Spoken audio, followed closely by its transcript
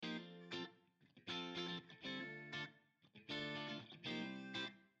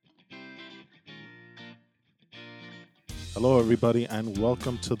Hello, everybody, and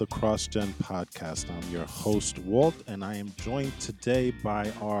welcome to the CrossGen podcast. I'm your host, Walt, and I am joined today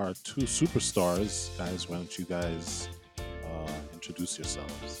by our two superstars. Guys, why don't you guys introduce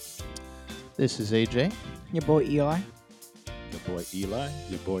yourselves? This is AJ. Your boy Eli. Your boy Eli,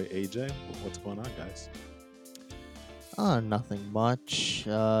 your boy AJ. What's going on, guys? Nothing much.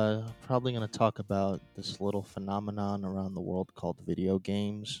 Probably going to talk about this little phenomenon around the world called video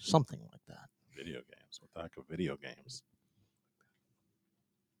games. Something like that. Video games. What the heck are video games?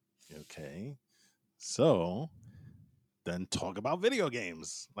 Okay. So, then talk about video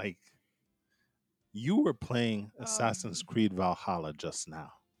games. Like, you were playing Assassin's Creed Valhalla just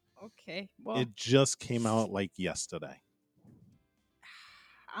now. Okay, well, It just came out like yesterday.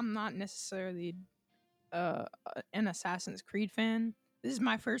 I'm not necessarily an Assassin's Creed fan. This is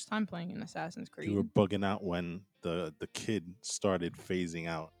my first time playing an Assassin's You were Creed. bugging out when the kid started phasing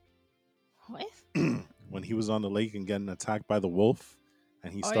out. What? When he was on the lake and getting attacked by the wolf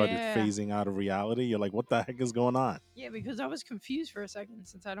and he started yeah. phasing out of reality, you're like, what the heck is going on? Yeah, because I was confused for a second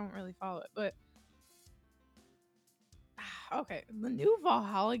since I don't really follow it. But okay, the new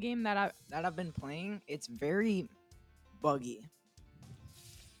Valhalla game that I've been playing, it's very buggy.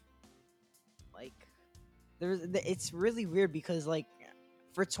 Like it's really weird because like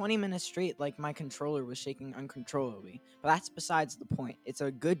for 20 minutes straight, like my controller was shaking uncontrollably. But that's besides the point. It's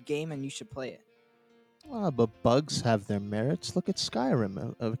a good game and you should play it. But bugs have their merits. Look at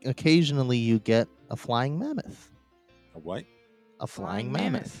Skyrim. Occasionally you get a flying mammoth. A what? A flying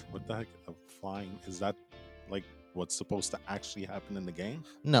Flying mammoth. mammoth. What the heck? A flying? Is that like what's supposed to actually happen in the game?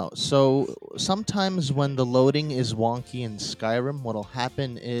 No, so sometimes when the loading is wonky in Skyrim, what'll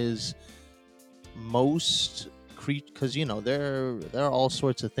happen is most because there are all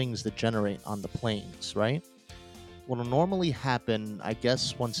sorts of things that generate on the planes, right? What'll normally happen, I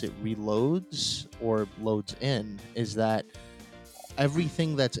guess, once it reloads or loads in, is that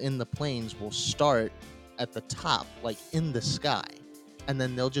everything that's in the planes will start at the top, like in the sky, and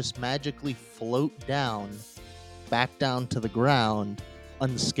then they'll just magically float back down to the ground,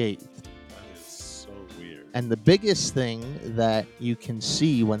 unscathed. That is so weird. And the biggest thing that you can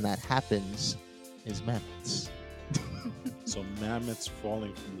see when that happens is mammoths. So mammoths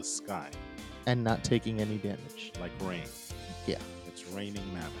falling from the sky And not taking any damage. like rain. Yeah. It's raining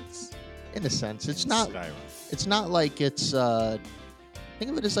mammoths. In a sense, it's in not. Skyrim. It's not like it's.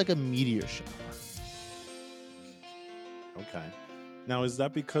 Think of it as like a meteor shower. Okay. Now, is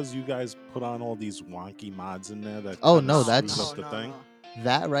that because you guys put on all these wonky mods in there that Oh, kinda no, screws that's- up the thing?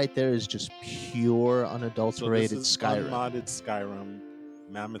 That right there is just pure, So unadulterated this is Skyrim. unmodded Skyrim,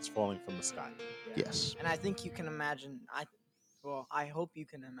 mammoths falling from the sky. Yes. And I think you can imagine. I hope you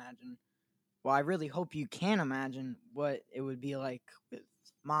can imagine. Well, I really hope you can imagine what it would be like with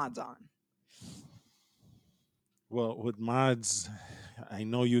mods on. Well, with mods, I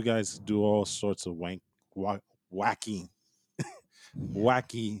know you guys do all sorts of wacky,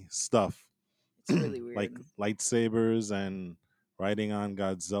 wacky stuff, It's really weird. like lightsabers and riding on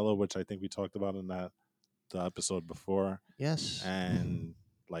Godzilla, which I think we talked about in the episode before, Yes. and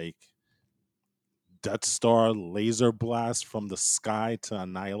like Death Star laser blast from the sky to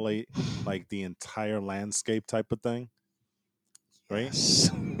annihilate like the entire landscape type of thing. Right? Yes.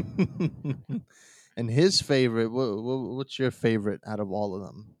 And his favorite. What's your favorite out of all of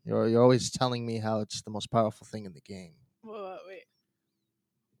them? You're always telling me how it's the most powerful thing in the game. Wait.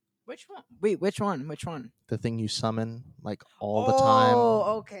 Which one? Wait, which one? Which one? The thing you summon like all the time.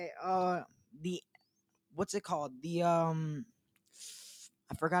 Oh, okay. The what's it called? I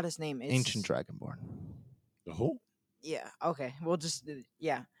forgot his name. It's Ancient Dragonborn. The who? Yeah. Okay. We'll just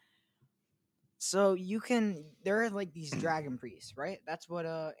yeah. So you can. There are like these dragon priests, right? That's what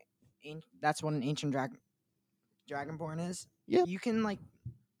that's what an ancient dragonborn is. Yep. You can like.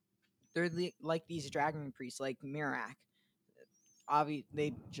 They're like these dragon priests, like Mirak.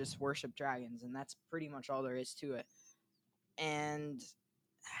 They just worship dragons, and that's pretty much all there is to it. And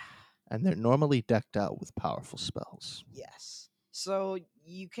And they're normally decked out with powerful spells. yes, so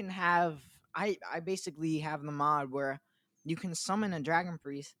you can have. I basically have the mod where you can summon a dragon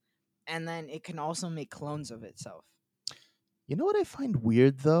priest, and then it can also make clones of itself. You know what I find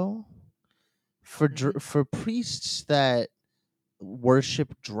weird though? For priests that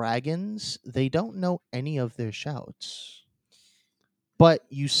worship dragons, they don't know any of their shouts. But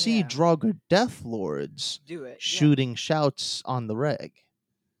you see Yeah. Draugr Death Lords Do it. shooting shouts on the reg.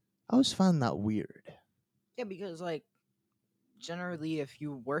 I always found that weird. Yeah, because like generally, if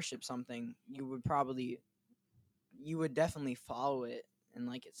you worship something, you would definitely follow it in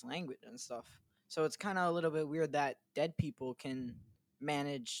like its language and stuff. So it's kind of a little bit weird that dead people can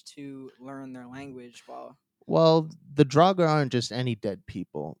manage to learn their language while Well, the Draugr aren't just any dead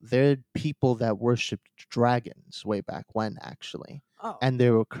people. They're people that worshipped dragons way back when, actually. Oh, And they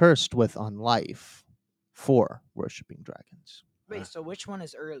were cursed with unlife for worshipping dragons. wait. So which one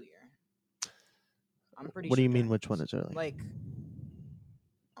is earlier? I'm pretty What do sure. you mean, which one is early? Like,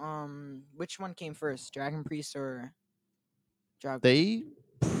 which one came first, Dragon Priest or Dragon? They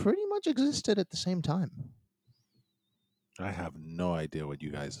pretty much existed at the same time. I have no idea what you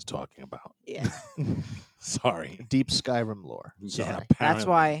guys are talking about. Yeah, Sorry. Deep Skyrim lore. Yeah, Sorry. that's apparently.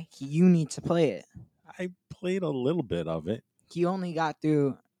 why you need to play it. I played a little bit of it. He only got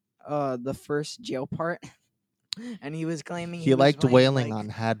through the first jail part, and he was claiming He was liked playing, wailing like, on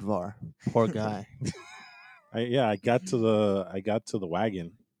Hadvar. Poor guy. I got to the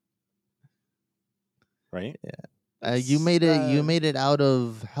wagon. Right? You it's, made it. You made it out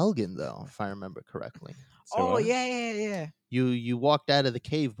of Helgen, though, if I remember correctly. So Oh what? yeah. You walked out of the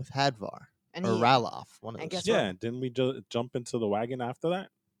cave with Hadvar And or he, Ralof. One of and those. guess what? Yeah, didn't we jump into the wagon after that?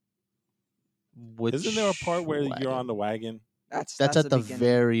 Which Isn't there a part where you're wagon? on the wagon? That's That's at the beginning.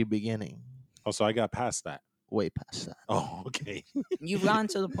 very beginning. Oh, so I got past that. Way past that. Oh, okay. You've gotten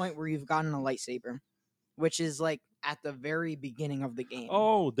to the point where you've gotten a lightsaber, which is like at the very beginning of the game.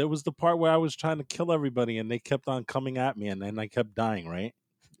 Oh, there was the part where I was trying to kill everybody and they kept on coming at me and then I kept dying, right?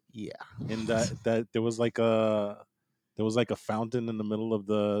 Yeah. And that there was like a fountain in the middle of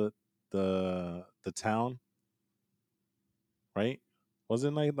the town, right?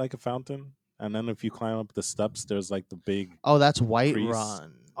 Wasn't it like a fountain? And then if you climb up the steps, there's like the big. Oh, that's Whiterun.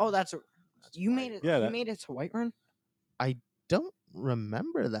 Priest. Oh, that's you right. made it. Yeah, you that- made it to Whiterun. I don't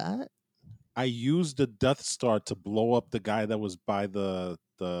remember that. I used the Death Star to blow up the guy that was by the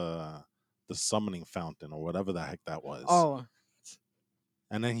summoning fountain or whatever the heck that was. Oh,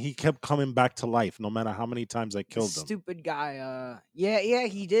 And then he kept coming back to life no matter how many times I killed him. stupid guy. Yeah,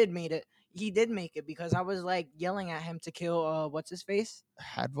 he did made it. He did make it because I was like yelling at him to kill what's his face?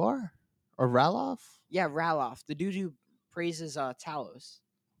 Hadvar or Ralof? Yeah, Ralof, the dude who praises Talos.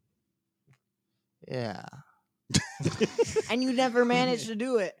 Yeah. And you never managed to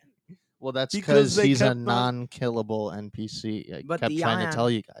do it. Well, that's Because because they he's a kept on- non-killable NPC. I But kept the trying to ion- tell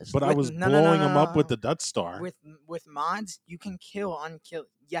you guys. But I With- was no, no, no, blowing no, him up no. with the Death Star. With mods, you can kill unkill.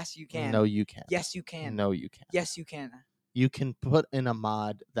 Yes, you can. No, you can't. Yes, you can. No, you can't. Yes, you can. You can put in a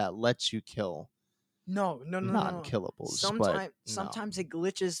mod that lets you kill No. non-killables. Sometimes it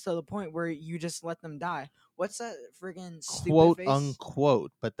glitches to the point where you just let them die. What's that friggin' stupid quote face?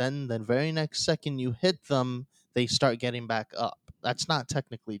 unquote. But then the very next second you hit them, they start getting back up. That's not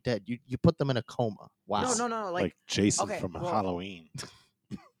technically dead. You put them in a coma. Wow. No. Like Jason okay, from well- Halloween.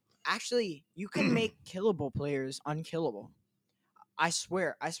 Actually, you can make killable players unkillable. I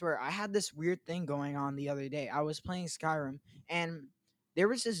swear. I had this weird thing going on the other day. I was playing Skyrim, and there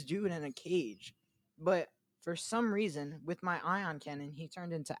was this dude in a cage, but for some reason, with my ion cannon, he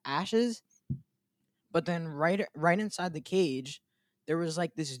turned into ashes. But then right inside the cage, there was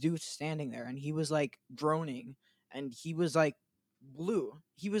like this dude standing there, and he was like droning, and he was like blue.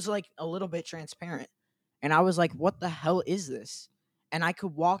 He was like a little bit transparent, and I was like, "What the hell is this?" And I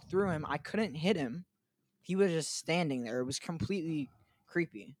could walk through him. I couldn't hit him. He was just standing there. It was completely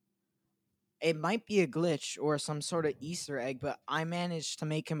creepy. It might be a glitch or some sort of Easter egg, but I managed to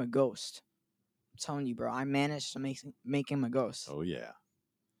make him a ghost. I'm telling you, bro. I managed to make him a ghost. Oh yeah.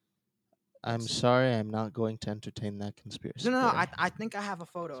 I'm sorry, I'm not going to entertain that conspiracy. No. theory. I think I have a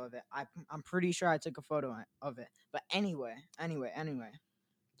photo of it. I'm pretty sure I took a photo of it. But anyway.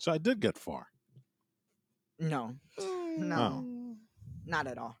 So I did get far. No, no, not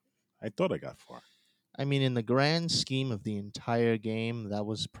at all. I thought I got far. I mean, in the grand scheme of the entire game, that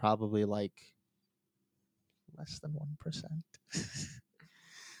was probably like less than 1%.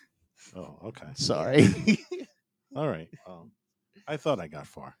 Oh, okay. Sorry. All right. I thought I got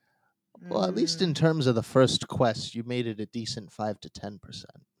far. Well, at least in terms of the first quest, you made it a decent 5 to 10%.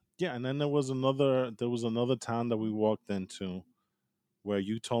 Yeah, and then there was another town that we walked into where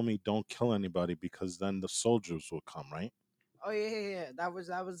you told me don't kill anybody because then the soldiers will come, right? Oh yeah. That was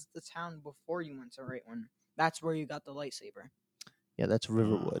the town before you went to right one. That's where you got the lightsaber. Yeah, that's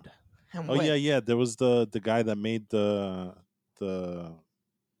Riverwood. And Oh what- yeah. There was the guy that made the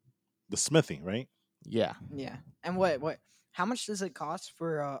smithing, right? Yeah. Yeah. And what? How much does it cost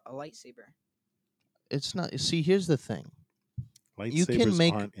for a lightsaber? It's not. See, here's the thing. Lightsabers You can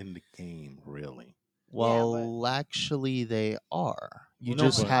make- aren't in the game, really. Well, actually, they are. You Well, no,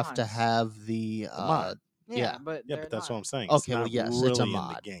 just but- have to mods. have the. mod. Yeah. But Yeah, they're but that's not. what I'm saying. Okay, it's well, not yes, really it's a in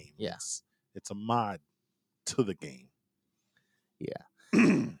mod. the game. Yeah. It's a mod to the game.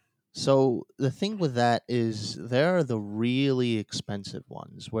 So the thing with that is there are the really expensive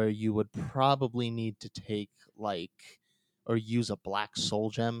ones where you would probably need to take like or use a black soul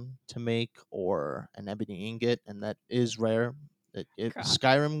gem to make or an ebony ingot, and that is rare. God.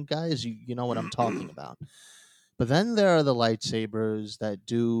 Skyrim guys, you know what I'm talking about. But then there are the lightsabers that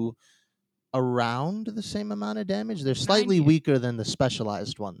do around the same amount of damage. They're slightly 90. weaker than the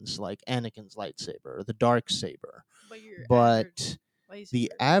specialized ones like Anakin's lightsaber or the dark saber. But your But average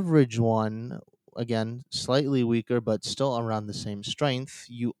the lightsaber. average one, again, slightly weaker, but still around the same strength,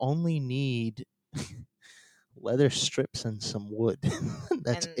 you only need leather strips and some wood.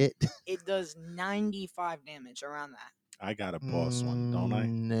 That's And it. it does 95 damage around that. I got a boss one, don't I?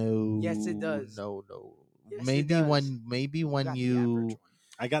 No. Yes, it does. No. Yes, it maybe does. maybe You when got the average you one.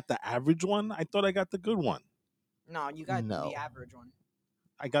 I got the average one. I thought I got the good one. No, you got No. the average one.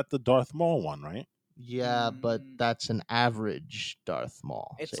 I got the Darth Maul one, right? Yeah, but Mm. that's an average Darth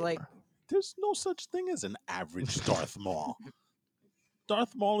Maul It's saber. like There's no such thing as an average Darth Maul.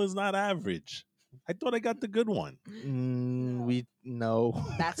 Darth Maul is not average. I thought I got the good one. No. We no.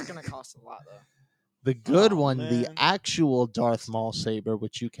 that's gonna cost a lot though. The good Oh, one, the man. actual Darth Maul saber,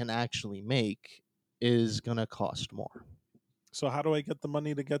 which you can actually make, is gonna cost more. So how do I get the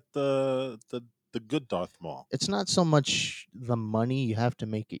money to get the good Darth Maul? It's not so much the money, you have to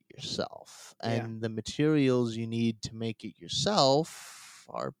make it yourself. Yeah. And the materials you need to make it yourself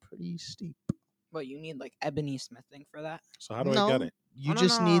are pretty steep. But you need like ebony smithing for that. So how do I get it? You Oh, no,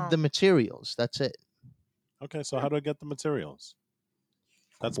 just no, need no. the materials. That's it. Okay, so how do I get the materials?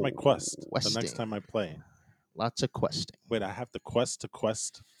 That's my quest. The next Questing. time I play. Lots of questing. Wait, I have to quest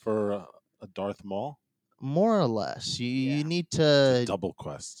for a Darth Maul? More or less. You Yeah. need It's a to double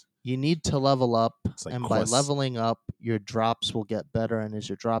quest. you need to level up, It's like and by quest. leveling up your drops will get better, and as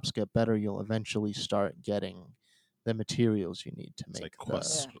your drops get better you'll eventually start getting the materials you need to It's make like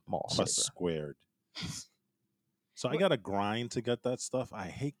quest the Maul quest saber. squared. So I What- gotta grind to get that stuff. I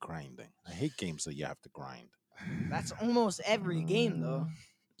hate grinding. I hate games that you have to grind. That's almost every game though.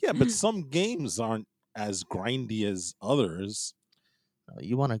 Yeah, but some games aren't as grindy as others. No,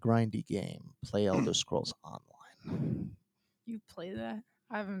 you want a grindy game, play Elder Scrolls Online. You play that?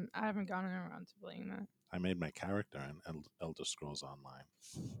 I haven't gotten around to playing that. I made my character in Elder Scrolls Online.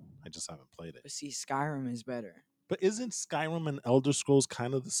 I just haven't played it. But see, Skyrim is better. But isn't Skyrim and Elder Scrolls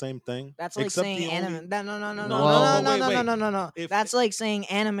kind of the same thing? That's like Except saying the only- anime. That, no, no, no, no, No, no, no, no, no, wait, no, wait. no, no, no. If- That's like saying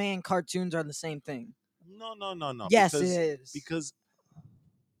anime and cartoons are the same thing. No. Yes, because, it is. Because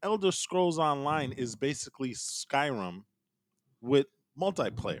Elder Scrolls Online is basically Skyrim with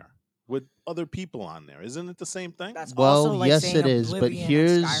multiplayer, with other people on there. Isn't it the same thing? That's Well, also like yes saying it is, but Oblivion and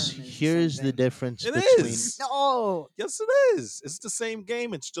here's Skyrim is here's the, the same thing. difference It between is. No, Yes, it is. It's the same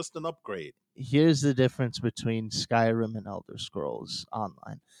game. It's just an upgrade. here's the difference between Skyrim and Elder Scrolls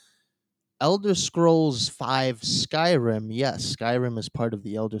Online. Elder Scrolls 5 Skyrim, yes, Skyrim is part of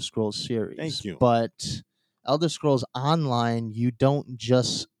the Elder Scrolls series. Thank you. But Elder Scrolls Online, you don't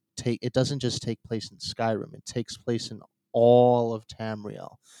just it doesn't just take place in Skyrim. It takes place in all of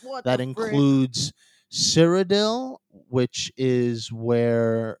Tamriel. what That the frick? includes Cyrodiil, which is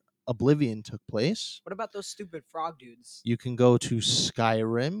where Oblivion took place. What about those stupid frog dudes? You can go to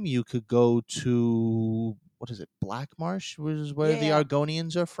Skyrim. You could go to what is it, Black Marsh, which is where the Yeah.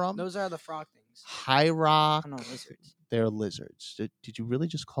 Argonians are from. Those are the frog things. High Rock, Oh no, lizards. they're lizards. Did you really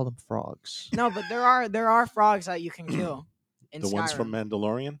just call them frogs? No, but there are frogs that you can kill in The Skyrim. ones from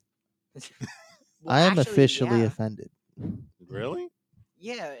Mandalorian? Well, I am actually, officially yeah. offended. Really?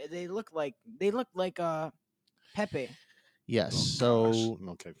 Yeah, they look like Pepe. Yes. Oh, So gosh.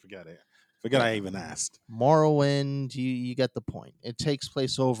 Okay, forget it. Forget I even asked. Morrowind, you get the point. It takes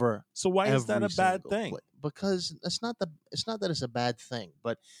place over So why is that every a bad single thing? because it's not that it's a bad thing,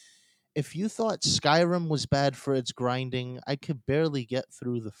 but if you thought Skyrim was bad for its grinding, I could barely get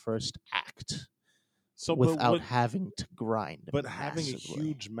through the first act So, without having to grind. but having a massively.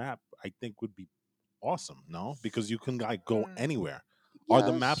 huge map, I think, would be awesome. No, because you can like go Mm. anywhere. Are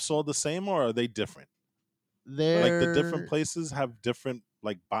the Yes, maps all the same, or are they different? they're Like the different places have different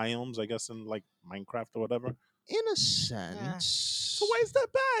like biomes, I guess, in like Minecraft or whatever. in a sense. So why is that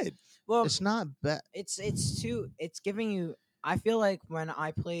bad? Well, It's not bad. it's giving you. I feel like when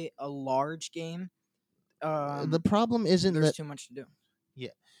I play a large game, The problem isn't there's that too much to do.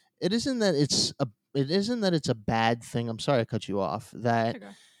 it isn't that it's a bad thing. I'm sorry I cut you off. That Okay.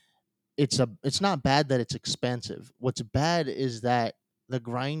 it's not bad that it's expensive. What's bad is that the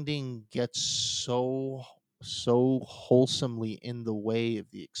grinding gets so wholesomely in the way of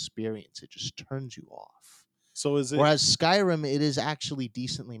the experience. It just turns you off. So is it? Whereas Skyrim, it is actually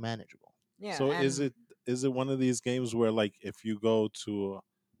decently manageable. Yeah. so and is it one of these games where like if you go to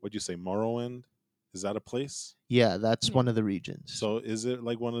what'd you say, Morrowind? Is that a place? Yeah, that's Yeah. one of the regions. So is it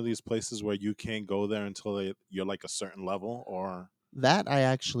like one of these places where you can't go there until you're like a certain level, or that I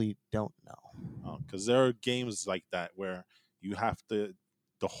actually don't know. because there are games like that where you have to,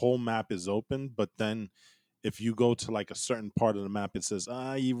 the whole map is open, but then if you go to like a certain part of the map, it says,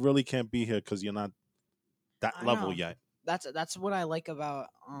 you really can't be here because you're not that I level know. yet. That's what I like about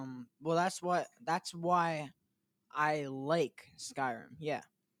well that's why I like Skyrim. Yeah.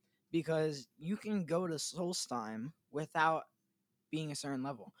 Because you can go to Solstheim without being a certain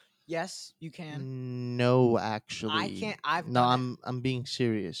level. Yes, you can. No, I actually, can't. I've no. done it, I'm being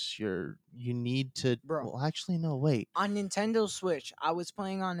serious. You need to. bro. Well, actually, no. Wait. On Nintendo Switch. I was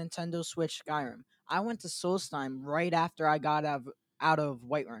playing on Nintendo Switch Skyrim. I went to Solstheim right after I got out of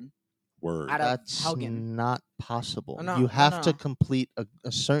Whiterun, Word. out of That's Helgen. not possible. No, You no, have no, to no. complete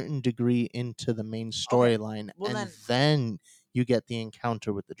a certain degree into the main Okay, storyline, well and then, then you get the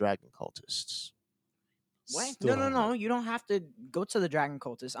encounter with the dragon cultists. what? Still No, no, have no. You don't have to go to the Dragon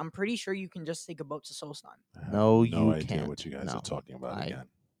Cultist. I'm pretty sure you can just take a boat to Solstheim. I have No, no you idea can't. what you guys are No, talking about I again.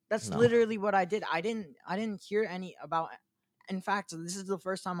 That's no. literally what I did. I didn't hear any about. In fact, this is the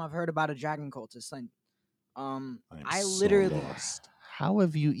first time I've heard about a Dragon Cultist. And I'm I so literally, lost. How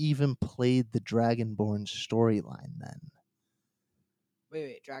have you even played the Dragonborn storyline then?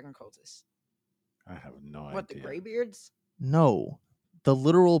 wait, Dragon Cultist. I have no What, the idea. Greybeards? No, the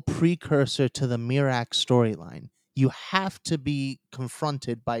literal precursor to the Mirac storyline. You have to be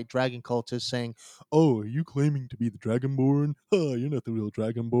confronted by dragon cultists saying, "Oh, are you claiming to be the Dragonborn? Oh, you're not the real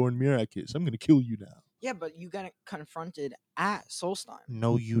Dragonborn. Mirac is. I'm going to kill you now." Yeah, but you get confronted at Solstheim.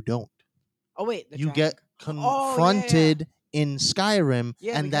 No, you don't. Oh wait, the You Dragon. get Oh yeah, confronted in Skyrim,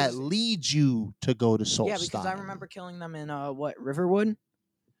 yeah, and that because leads you to go to yeah, because I Solstheim. remember killing them in what, Riverwood.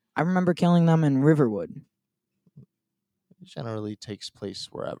 I remember killing them in Riverwood. It generally takes place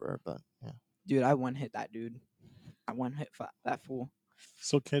wherever, but yeah. Dude, I one hit that dude. I one hit that fool.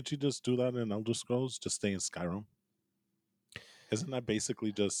 So can't you just do that in Elder Scrolls? Just stay in Skyrim? Isn't that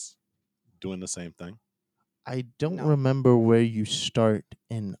basically just doing the same thing? I don't No. remember where you start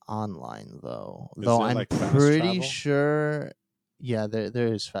in online though. Is Though there, I'm like, fast pretty travel? sure. Yeah, there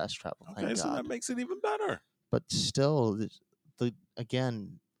is fast travel. Okay, Thank so that God. makes it even better. But still, the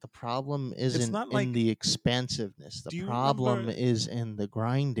problem isn't not in like- the expansiveness. The Do you problem remember- is in the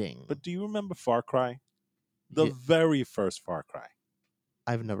grinding. But do you remember Far Cry? The Yeah, very first Far Cry.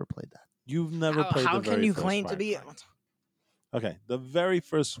 I've never played that. You've never played How the very can you first claim Far to be? Cry. Okay, the very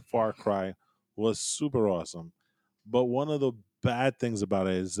first Far Cry was super awesome. But one of the bad things about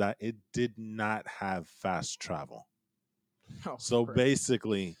it is that it did not have fast travel. Oh, So frick.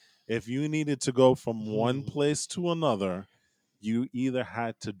 basically, if you needed to go from one Hmm. place to another, you either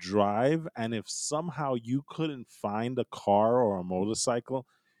had to drive, and if somehow you couldn't find a car or a motorcycle,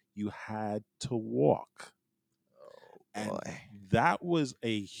 you had to walk. And Boy. that was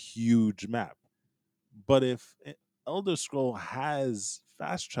a huge map. But if Elder Scroll has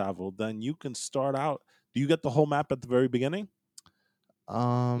fast travel, then you can start out. Do you get the whole map at the very beginning?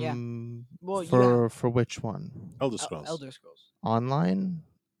 Well, you have For which one? Elder Scrolls. Elder Scrolls. Online?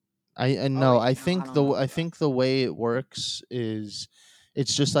 I Oh, no, wait, I no, think don't the know I about that. think the way it works is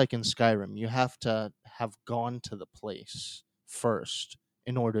it's just like in Skyrim. You have to have gone to the place first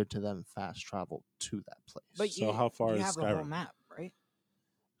in order to then fast travel to that place. But So how far you is have the whole Skyrim? map, right?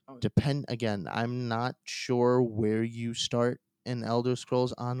 Depend again, I'm not sure where you start in Elder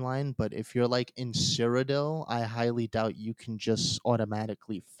Scrolls Online, but if you're like in Cyrodiil, I highly doubt you can just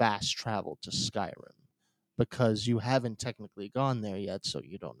automatically fast travel to Skyrim because you haven't technically gone there yet, so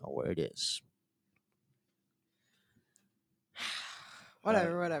you don't know where it is.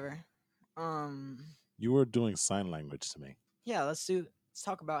 Whatever. You were doing sign language to me. Yeah, let's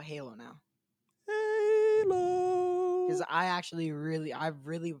talk about Halo now. Halo. Because I've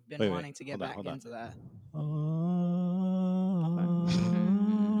really been Wait, wanting to get hold on, back hold on. into that.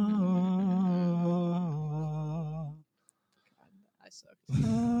 I suck.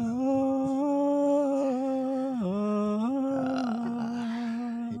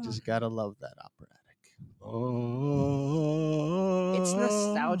 You just gotta love that operatic. It's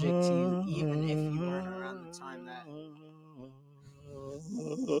nostalgic to you, even if you weren't around the time that.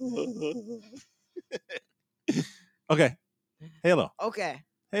 Okay, Halo. Okay.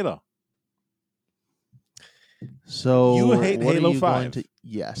 Halo. So You hate what Halo are you 5. going to?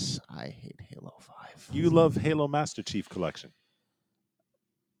 Yes, I hate Halo 5. You love Halo Master Chief Collection.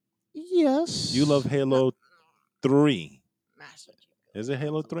 Yes. You love Halo 3. Master Chief. Is it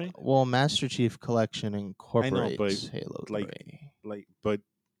Halo 3? Well, Master Chief Collection incorporates Halo like- 3. But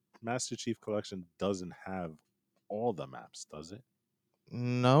Master Chief Collection doesn't have all the maps, does it?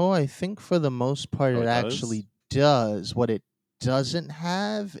 No, I think for the most part Oh, it it does? actually does. What it doesn't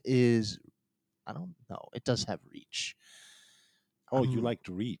have is I don't know. It does have reach. Oh, you I'm liked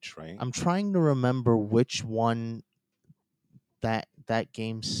Reach, right? I'm trying to remember which one that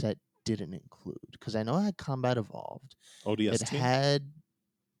game set didn't include because I know it had Combat Evolved. It ODST? had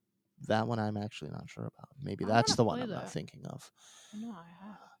that one. I'm actually not sure about. Maybe I that's wanna the one play I'm not that. thinking of. I know I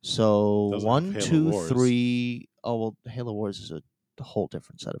have. So Doesn't have one, Halo two, Wars. three. Oh well, Halo Wars is a whole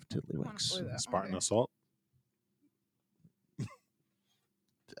different set of I wanna tiddlywinks. play that. Spartan Okay. Assault?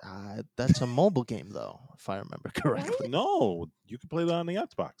 That's a mobile game though, if I remember correctly. No, you can play that on the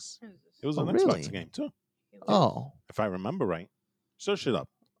Xbox. What is this? It was Oh an Xbox really? game too, Halo. Oh, if I remember right. Search it up.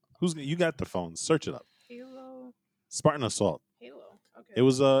 You got the phone? Search it up. Halo. Spartan Assault. Halo. Okay. It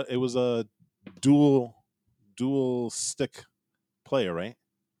was a dual stick player, right?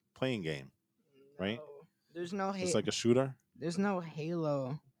 Playing game, right? No, there's no It's like a shooter. there's no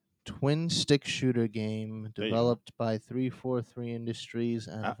Halo. twin stick shooter game There you go. developed by 343 Industries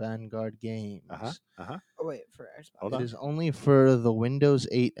and Ah. Vanguard Games. Uh-huh. Oh wait, for Xbox. Hold It on. is only for the Windows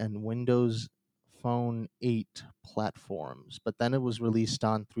 8 and Windows Phone 8 platforms, but then it was released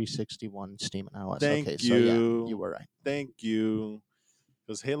on 361, Steam, and iOS. Thank Okay, so yeah, you. you were right. Thank you.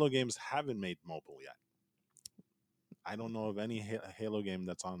 Because Halo games haven't made mobile yet. I don't know of any Halo game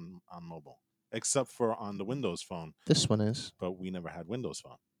that's on mobile, except for on the Windows phone. This one is, But we never had Windows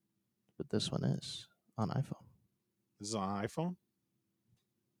phone. but this one is on iPhone. This is on iPhone.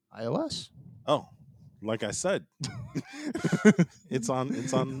 iOS? Oh, like I said, it's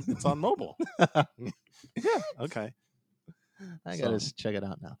on mobile. Yeah. Okay. I gotta So- check it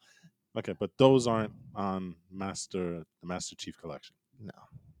out now. Okay, but those aren't on the Master Chief Collection. No.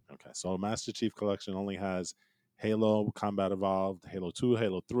 Okay, so Master Chief Collection only has Halo Combat Evolved, Halo 2,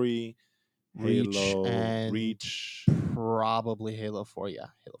 Halo 3, Reach Halo and Reach. probably Halo 4. Yeah,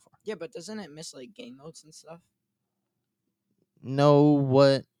 Halo 4. Yeah, but doesn't it miss like game modes and stuff? No,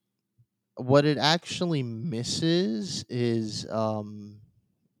 what it actually misses is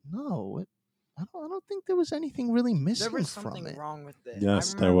no, I don't think there was anything really missing There was from something it. wrong with it.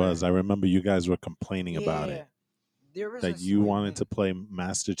 Yes, there was. I remember you guys were complaining about it. There was That a you slight wanted to thing. play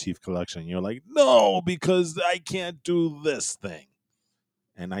Master Chief Collection. You're like, no, because I can't do this thing.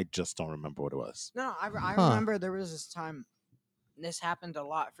 And I just don't remember what it was. No, I Huh. remember there was this time. This happened a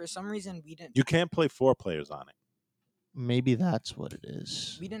lot. For some reason, we didn't. You can't play 4 players on it. Maybe that's what it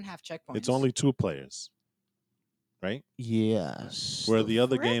is. We didn't have checkpoints. It's only 2 players, right? Yes. Where The the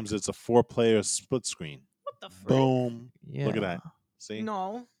other frick? games, it's a 4-player split screen. what the frick? Boom. Yeah. Look at that. See?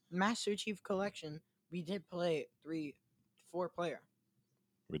 No, Master Chief Collection. We did play 4 player.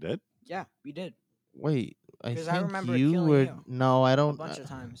 We did? Yeah, we did Wait, I 'Cause think I remember you killing were. you No, I a don't. bunch of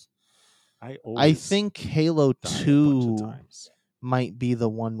times. I I always think Halo die a bunch of 2 times. might be the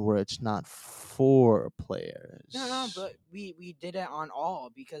one where it's not 4 players. No, but we did it on all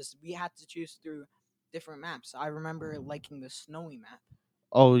because we had to choose through different maps. I remember liking the snowy map.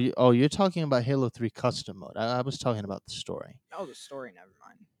 Oh, you're talking about Halo 3 custom mode. I was talking about the story. Oh, the story, never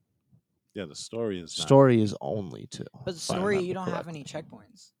mind. Yeah, the story is not. Story is only 2. But the if I story, remember you don't have any correctly.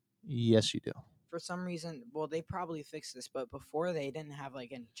 checkpoints. Yes, you do. For some reason, well, they probably fixed this, but before they didn't have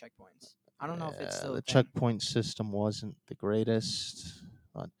like any checkpoints. I don't know if it's Yeah, still the a thing. checkpoint system wasn't the greatest.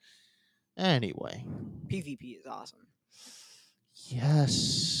 But anyway, PvP is awesome.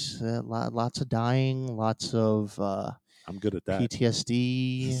 yes, lots of dying, lots of I'm good at that.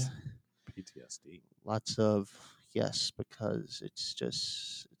 PTSD, PTSD. lots of yes, because it's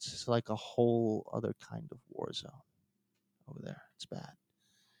just like a whole other kind of war zone over there. It's bad.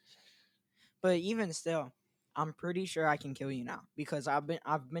 But even still, I'm pretty sure I can kill you now because I've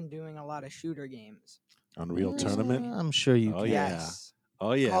been doing a lot of shooter games. Unreal Tournament. I'm sure you Oh, can. yeah. Yes.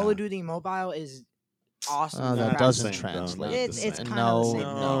 Oh, yeah. Call of Duty Mobile is awesome. Oh, for that Not the doesn't same, though, translate. not the It's same. kind no, of the same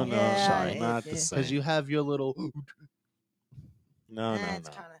No, thing. no, Yeah, sorry, it- not the it- same. because you have your little. No, no, it's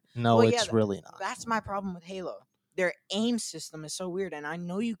no. kind of No, Well, it's yeah, really not. that's my problem with Halo. Their aim system is so weird, and I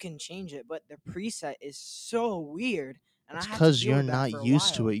know you can change it, but their preset is so weird. And It's I had to because deal you're with that not for a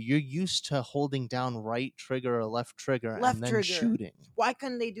used to while. it. You're used to holding down right trigger or left trigger Left and then trigger. shooting. Why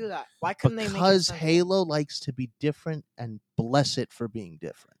couldn't they do that? Why couldn't they make it Because simple? Halo likes to be different and bless it for being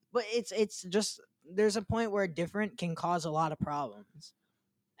different. But it's just there's a point where different can cause a lot of problems,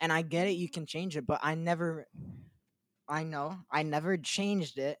 and I get it. You can change it, but I never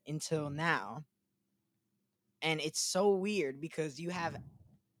changed it until now, and it's so weird because you have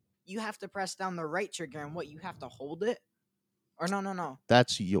to press down the right trigger, and what you have to hold it, or no.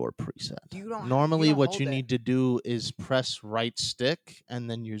 That's your preset. You don't. Normally, you don't what hold you it. need to do is press right stick and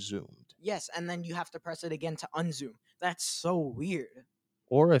then you're zoomed. Yes, and then you have to press it again to unzoom. That's so weird.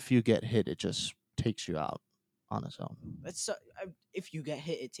 Or if you get hit, it just takes you out on its own. That's if you get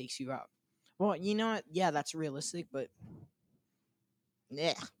hit, it takes you out. Well, you know what? Yeah, that's realistic, but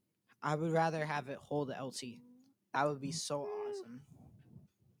yeah, I would rather have it hold the LT. That would be so awesome.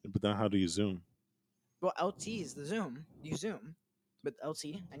 But then how do you zoom? Well, LT is the zoom. You zoom with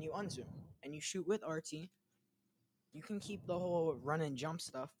LT and you unzoom and you shoot with RT. You can keep the whole run and jump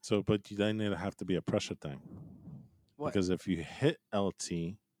stuff. So, but then it'd have to be a pressure thing. What? Because if you hit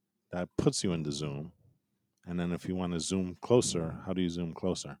LT, that puts you in the zoom. And then if you want to zoom closer, how do you zoom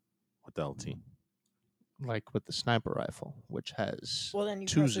closer with the LT? Like with the sniper rifle, which has Well, then you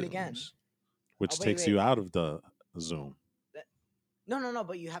two press it zooms. again. Which wait, takes wait. you out of the zoom. No,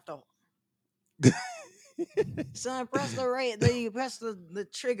 but you have to. So I press the right. Then you press the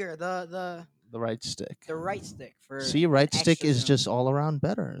trigger, the right stick. right stick for. See, right an stick extra is zoom. just all around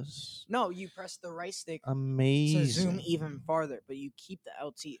better. It's No, you press the right stick amazing. to zoom even farther, but you keep the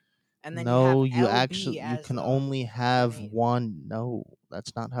LT, and then no, you have LB actually you as can the only have grenade. one. No,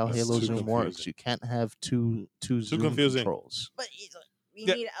 that's not how That's Halo too Zoom works. confusing. You can't have two zoom confusing. controls. But you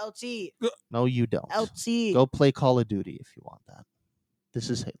Yeah. need LT. No, you don't. LT. Go play Call of Duty if you want that. This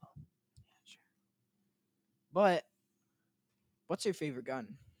is Halo. But what's your favorite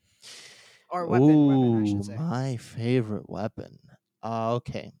gun? Or weapon, I should say. My favorite weapon.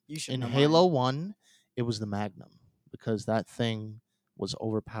 Okay. You should In know Halo mine. 1, it was the Magnum because that thing was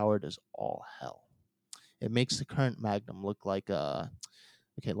overpowered as all hell. It makes the current Magnum look like a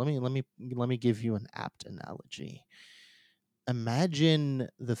Okay, let me give you an apt analogy. Imagine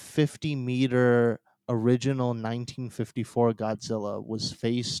the 50-meter original 1954 Godzilla was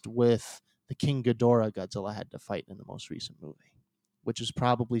faced with the King Ghidorah Godzilla had to fight in the most recent movie, which is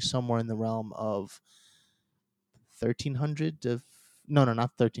probably somewhere in the realm of 1300 to not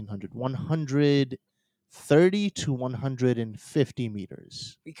 1300, 130 to 150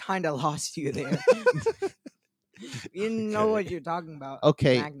 meters. We kind of lost you there. You didn't know Okay. what you're talking about.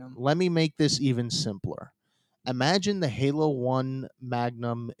 Okay, Magnum. let me make this even simpler. Imagine the Halo 1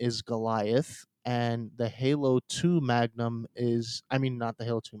 Magnum is Goliath, and the Halo 2 Magnum is, I mean, not the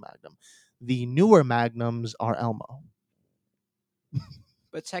Halo 2 Magnum. The newer Magnums are Elmo.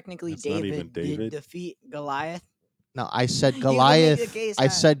 But technically, It's not even David did David. defeat Goliath. No, I said You can make the Goliath. case I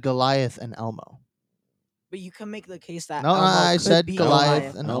that- said Goliath and Elmo. But you can make the case that No, Elmo I could said beat Goliath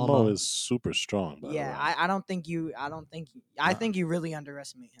Goliath. and Elmo Elmo. is super strong, by the Yeah, way. I don't think you. I think you really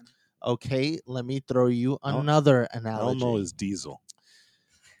underestimate him. Okay, let me throw you El- another analogy. Elmo is Diesel.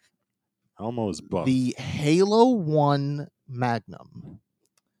 Elmo is buff. The Halo 1 Magnum.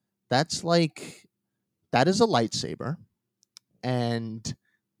 That is a lightsaber, and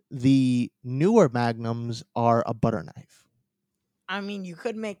the newer Magnums are a butter knife. I mean, you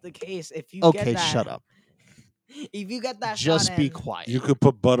could make the case if you Okay, get that. shut up. If you get that Just shot be in, quiet. You could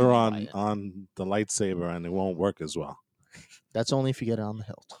put butter Be on quiet. on the lightsaber and it won't work as well. That's only if you get it on the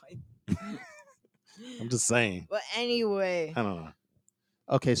hilt. I'm just saying. But anyway, I don't know.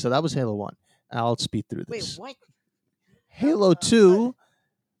 Okay, so that was Halo 1. I'll speed through wait, this. what? Halo 2,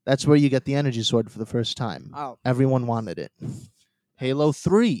 that's where you get the energy sword for the first time. Oh, Everyone wanted it. Halo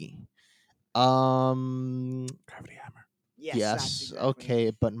 3. Gravity hammer. yes. Yes, That's exactly.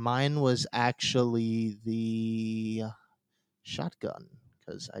 okay, but mine was actually the shotgun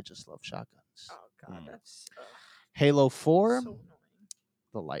because I just love shotguns. Oh God, Hmm. that's Halo 4, so annoying.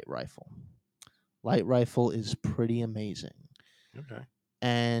 the light rifle. Light rifle is pretty amazing. Okay.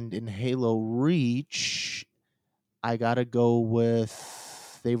 And in Halo Reach, I gotta go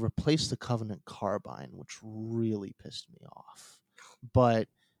with they replaced the Covenant carbine, which really pissed me off. But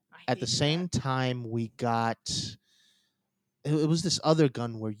I at the hated same that. time, we got it was this other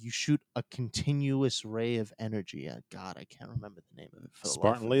gun where you shoot a continuous ray of energy. God, I can't remember the name of it. For the life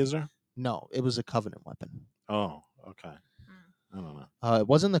Spartan of me. laser? No, it was a Covenant weapon. Oh, okay. Mm. I don't know. It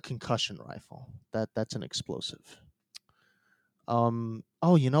wasn't the concussion rifle. That's an explosive.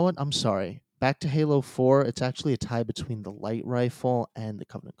 Oh, you know what? I'm sorry. Back to Halo 4, it's actually a tie between the light rifle and the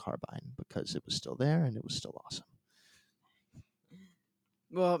Covenant carbine because it was still there and it was still awesome.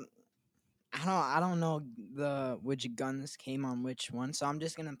 Well, I don't know which guns came on which one, so I'm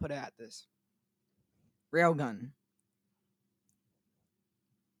just gonna put it at this. Railgun.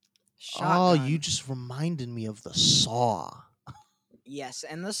 Shotgun. Oh, you just reminded me of the saw. Yes,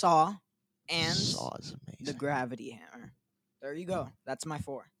 and the saw, and Saw is amazing. the gravity hammer. There you go. That's my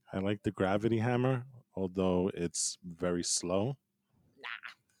 4. I like the gravity hammer, although it's very slow.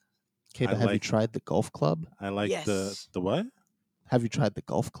 Okay, I but have you like- tried the golf club? I like Yes. the what? Have you tried the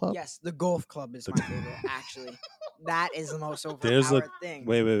golf club? Yes, the golf club is my favorite. Actually, That is the most There's a overpowered thing.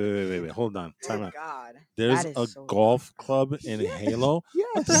 wait. Hold on. Time Oh out. God, There's that is a so golf club in Yes, Halo.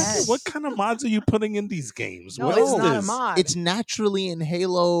 What the heck? yes. What kind of mods are you putting in these games? No, What it's is not a this? mod. It's naturally in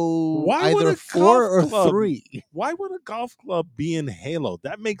Halo Why would either a 4 or golf club 3. Why would a golf club be in Halo?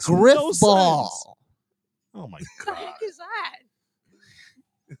 That makes Griff no sense. ball. Oh my What the god. heck is that?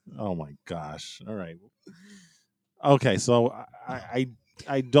 Oh my gosh. All right. Okay, so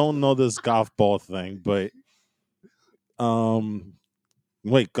I don't know this golf ball thing, but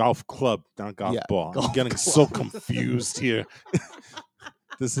wait, golf club, not golf Yeah, ball. I'm golf getting so club. confused here.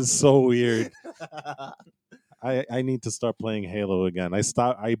 This is so weird. I need to start playing Halo again.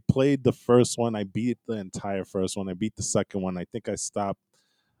 I played the first one. I beat the entire first one. I beat the second one. I think I stopped.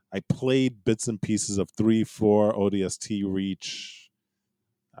 I played bits and pieces of 3, 4, ODST Reach.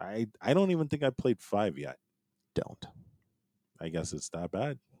 I don't even think I played 5 yet. Don't. I guess it's that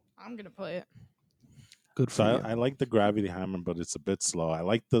bad. I'm gonna play it. Good for So you. I like the gravity hammer, but it's a bit slow. I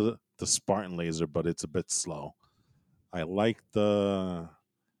like the Spartan laser, but it's a bit slow. I like the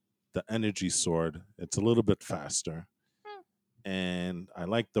energy sword. It's a little bit faster. And I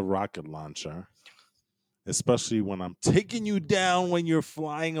like the rocket launcher, especially when I'm taking you down when you're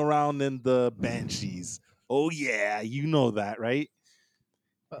flying around in the banshees. Oh yeah, you know that, right?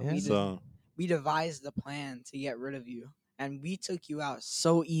 But Yeah. So we devised the plan to get rid of you, and we took you out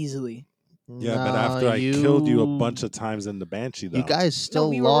so easily. yeah, but No, after I killed you a bunch of times in the banshee, though, You guys No, still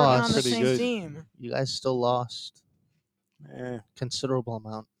we were working on the lost. Pretty same good. team. You guys still lost. eh, Considerable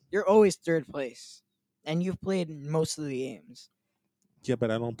amount. You're always third place, and you've played most of the games. yeah,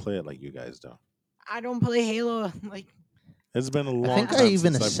 but I don't play it like you guys do. I don't play Halo like It's been a long I think time I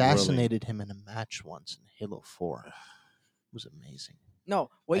even since I've really. assassinated him in a match once in Halo 4. It was amazing. no.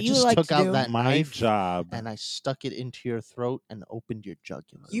 What I you just like took to out do? that My knife job. and I stuck it into your throat and opened your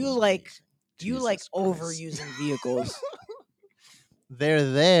jugular. It You was like- amazing. You like Jesus Christ. overusing vehicles.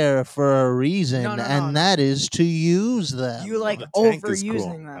 They're there for a reason, No, and that is to use them. You like The tank is cool.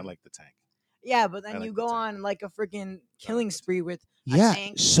 overusing them. I like the tank. Yeah, but I then like you the go tank. on like a freaking killing the spree with a Yeah.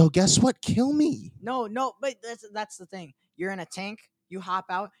 tank. So guess what? Kill me. No, but that's the thing. You're in a tank. You hop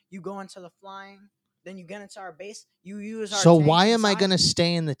out. You go into the flying. Then you get into our base. You use our. So tank why am I inside. going to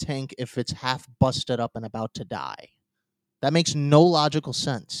stay in the tank if it's half busted up and about to die? That makes no logical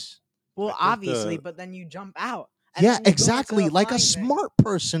sense. Well, I think obviously, the- but then you jump out. And Yeah, then you go into exactly. the Like a flying thing. smart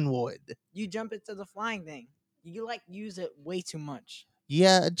person would. You jump into the flying thing. You like use it way too much.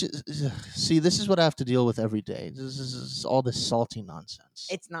 Yeah, see, this is what I have to deal with every day. This is all this salty nonsense.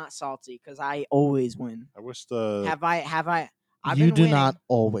 It's not salty because I always win. I wish the Have I? I've You been do winning. not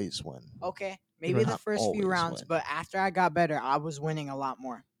always win. Okay, do maybe the not first few always rounds, win. but after I got better, I was winning a lot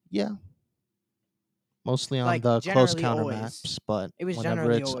more. Yeah. Mostly on Like, the close generally counter always. maps, but It was whenever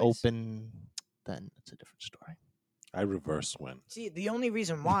generally it's always. open, then it's a different story. I reverse win. See, the only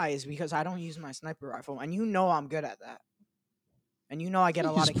reason why is because I don't use my sniper rifle, and you know I'm good at that. And you know I get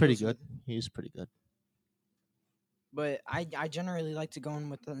a lot of pretty kills good. with- He's pretty good. But I generally like to go in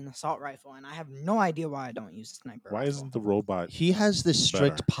with an assault rifle, and I have no idea why I don't use a sniper Why rifle. isn't the robot? He has this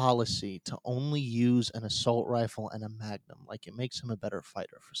strict better? policy to only use an assault rifle and a magnum. Like it makes him a better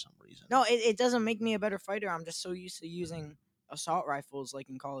fighter for some reason. No, it doesn't make me a better fighter. I'm just so used to using assault rifles like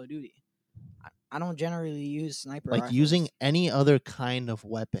in Call of Duty. I don't generally use sniper like rifles. using any other kind of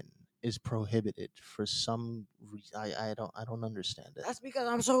weapon is prohibited for some reason. I don't understand it. That's because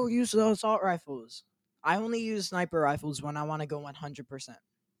I'm so used to assault rifles. I only use sniper rifles when I want to go 100%.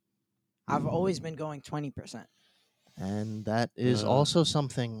 I've always been going 20%. And that is Uh. also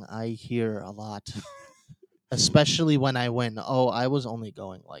something I hear a lot, especially when I win. Oh, I was only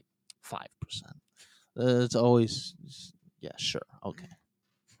going like 5%. It's always, yeah, sure, okay.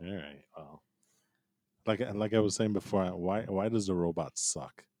 All right. Well, like I was saying before, why does the robot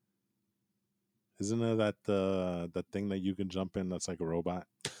suck? Isn't it that thing that you can jump in that's like a robot?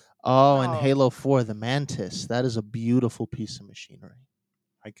 Oh, and No. Halo 4, the Mantis. That is a beautiful piece of machinery.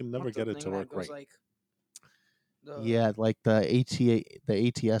 I can never What's the get it to thing that work goes right. Like the, Yeah, like the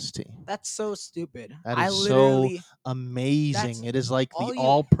ATST. That's so stupid. That I is so literally amazing. It is like all the you-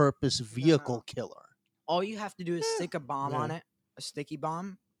 all-purpose vehicle killer. all you have to do is stick a bomb on Yeah. it, a sticky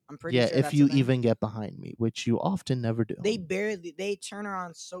bomb. I'm pretty Yeah, sure if that's you a thing. even get behind me, which you often never do. They turn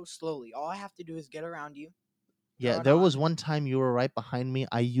around so slowly. All I have to do is get around you. Yeah, throw it there was on, one time you were right behind me.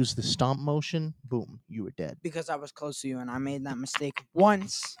 I used the stomp motion. Boom, you were dead. because I was close to you and I made that mistake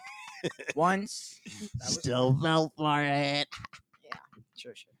once. Once. That was Still fell for it.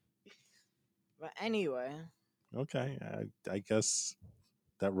 Sure. But anyway, Okay, I guess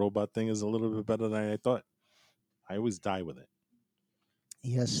that robot thing is a little bit better than I thought. I always die with it.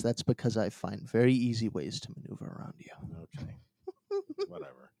 Yes, that's because I find very easy ways to maneuver around Okay,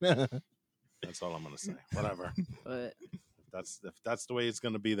 whatever. you. That's all I'm gonna say. Whatever. But If that's the way it's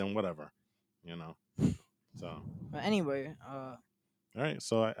gonna be, then whatever. You know. So but anyway, all right.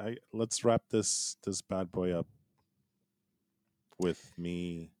 So I let's wrap this bad boy up with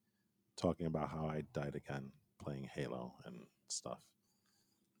me talking about how I died again playing Halo and stuff.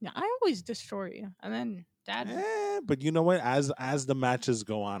 Yeah, I always destroy you, and then Dad. But you know what? As the matches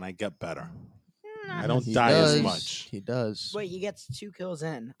go on, I get better. I Nah, don't He die as does. much. He does. wait, he gets 2 kills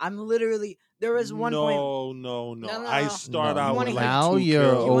in. I'm literally there was one point. No. No, no, I no. start No, out wanna with hear- like now 2 you're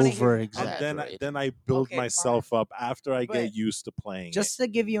kills. You wanna over hear- And exaggerating. then I build Okay, myself up after I But get used to playing Just to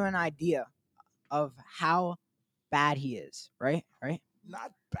give you an idea of how bad he is, right? Right? it.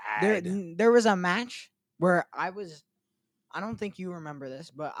 Not There bad. there was a match where I don't think you remember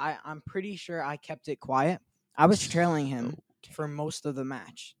this, but I'm pretty sure I kept it quiet. I was trailing him Okay. for most of the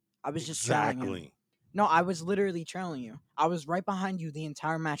match. I was just trailing him. Exactly. No, I was literally trailing you. I was right behind you the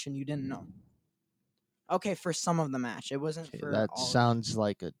entire match and you didn't know. Okay, for some of the match. It wasn't Okay, for that all of it. sounds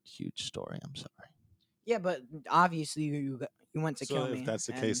like a huge story. I'm sorry. Yeah, but obviously you went to So kill if me. that's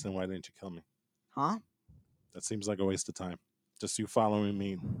the case, and- then why didn't you kill me? Huh? That seems like a waste of time. Just you following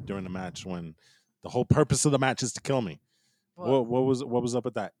me during the match when the whole purpose of the match is to kill me. Well, What was up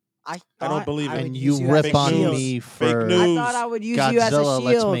with that? I I don't thought believe I it. would And use you you as rip a on shield. me Fake for news. I thought I would use you as a Godzilla.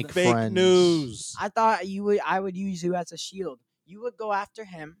 Let's shield. make Fake friends. news. I thought I would use you as a shield. You would go after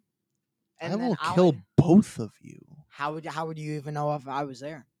him, and I then will I kill would, both of you. how would you even know if I was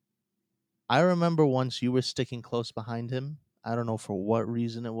there? I remember once you were sticking close behind him. I don't know for what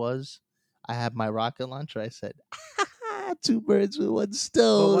reason it was. I had my rocket launcher. I said, two birds with one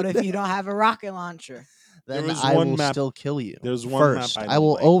stone. But what if you don't have a rocket launcher? Then There is I one will map- still kill you. there's one map first. I I don't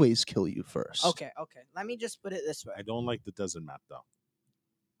will like. always kill you first. Okay. Let me just put it this way. I don't like the desert map though.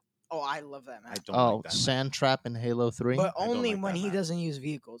 Oh, I love that I map. don't Oh, like that map. Sand Trap in Halo 3? But I don't only like when that he map. doesn't use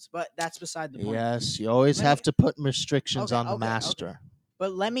vehicles. But that's beside the point. Yes, you always Let have me- to put restrictions Okay, on the okay, okay. master.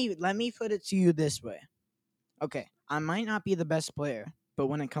 But let me put it to you this way. Okay, I might not be the best player, but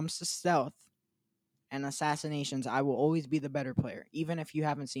when it comes to stealth and assassinations, I will always be the better player, even if you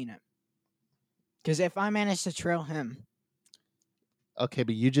haven't seen it. Because if I manage to trail him, Okay,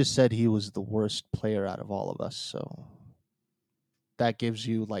 but you just said he was the worst player out of all of us, so that gives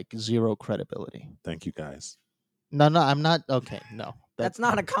you like zero credibility. Thank you guys. No, I'm not. Okay, no. that's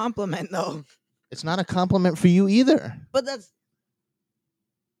not a compliment, though. It's not a compliment for you either. But that's.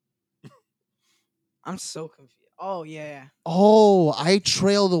 I'm so confused. Oh yeah. Oh, I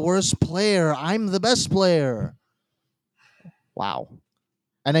trail the worst player. I'm the best player. Wow.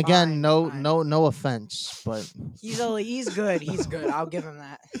 And again, Fine, no, fine. no offense, but He's good. He's good. I'll give him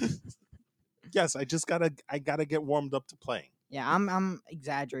that. Yes, I gotta get warmed up to playing. Yeah, I'm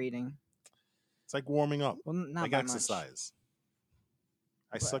exaggerating. It's like warming up, Well, not like by much. exercise.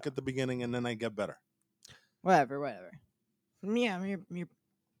 I Well- suck at the beginning and then I get better. Whatever. Yeah, you're I'm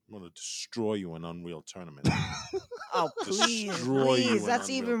gonna destroy you in Unreal Tournament. Oh, please, Destroy you please. in That's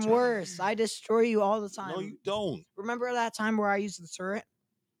Unreal even Tournament. worse. I destroy you all the time. No, you don't. Remember that time where I used the turret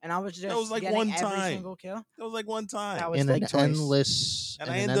and I was just was like getting one every time. single kill? That was like one time. That was in like an twice. endless, and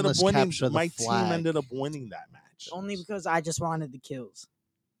in I an ended up endless winning. capture the My flag. team ended up winning that match. Only because I just wanted the kills.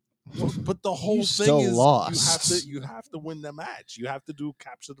 But the whole thing still is lost. you have to win the match. You have to do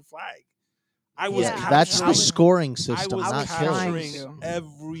capture the flag. I Yeah, was Yeah, I that's was- the I was- scoring I system, was not trying kills. capturing to.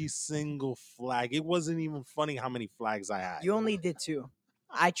 every single flag. It wasn't even funny how many flags I had. You only did 2.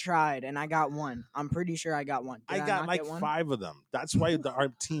 I tried and I got 1. I'm pretty sure I got 1. Did I got not like get 1? 5 of them. That's why our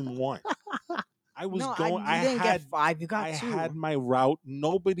team won. I was No, going. you didn't had get 5. You got I 2. had my route.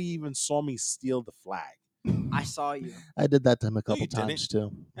 Nobody even saw me steal the flag. I saw you. I did that to him a couple you didn't. times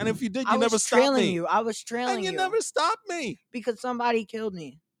too. And if you did, I you was never stopped trailing me. you. I was trailing And you you never stopped me. because somebody killed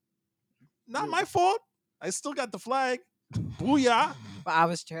me. Not my fault. I still got the flag. Booyah. But I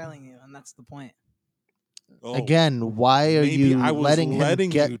was trailing you, and that's the point. Oh, Again, why are maybe you I was letting him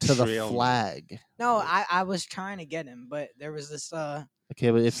letting you get to the trail me. flag? No, I was trying to get him, but there was this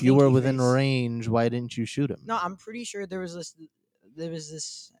Okay, but if you were Sneaky within face. range, why didn't you shoot him? no, I'm pretty sure there was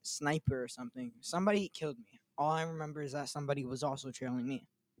this sniper or something. Somebody killed me. All I remember is that somebody was also trailing me.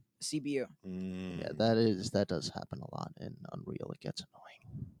 CBU. Yeah, Mm, that does happen a lot in Unreal. It gets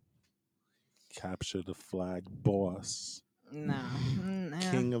annoying. capture the flag, boss. No.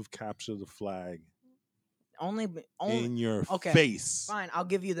 King of capture the flag. Only In your okay, face. fine, I'll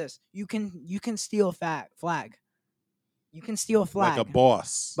give you this. You can steal a flag. You can steal a flag. Like a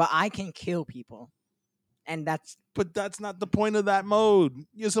boss. But I can kill people. and that's But that's not the point of that mode.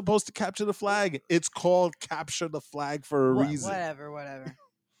 You're supposed to capture the flag. It's called capture the flag for a reason. whatever.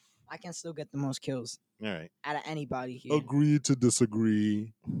 I can still get the most kills All right. out of anybody here. Agree to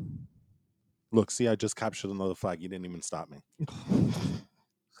disagree. Look, see, I just captured another flag. You didn't even stop me.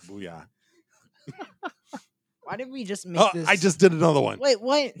 Booyah. Why did we just make Oh, this? I just did another one. Wait,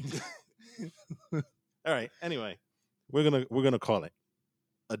 what? All right. Anyway, we're gonna call it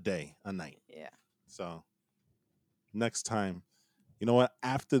a day, a night. Yeah. So next time, you know what?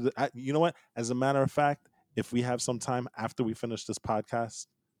 You know what? As a matter of fact, if we have some time after we finish this podcast,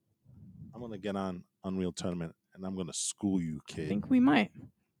 I'm gonna get on Unreal Tournament and I'm gonna school you, I kid. think we might.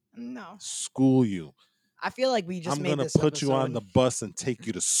 No. School you. I feel like we just I'm made gonna this put you on the episode- bus and take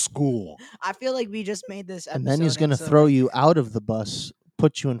you to school. I feel like we just made this episode. And then he's going to into, throw like- you out of the bus,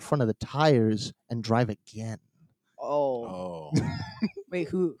 put you in front of the tires, and drive again. Oh. Oh, Wait,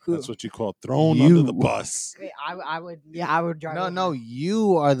 who? that's what you call thrown under the You. bus. Wait, I would. Yeah, I would drive. No, over. no,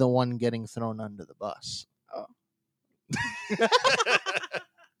 you are the one getting thrown under the bus.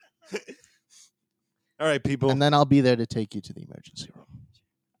 All right, people, And then I'll be there to take you to the emergency room.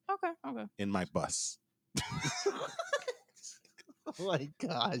 Okay. in my bus. Oh my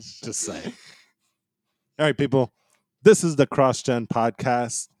gosh. Just saying. All right, people, this is the CrossGen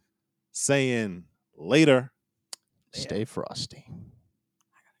podcast saying later. Stay frosty.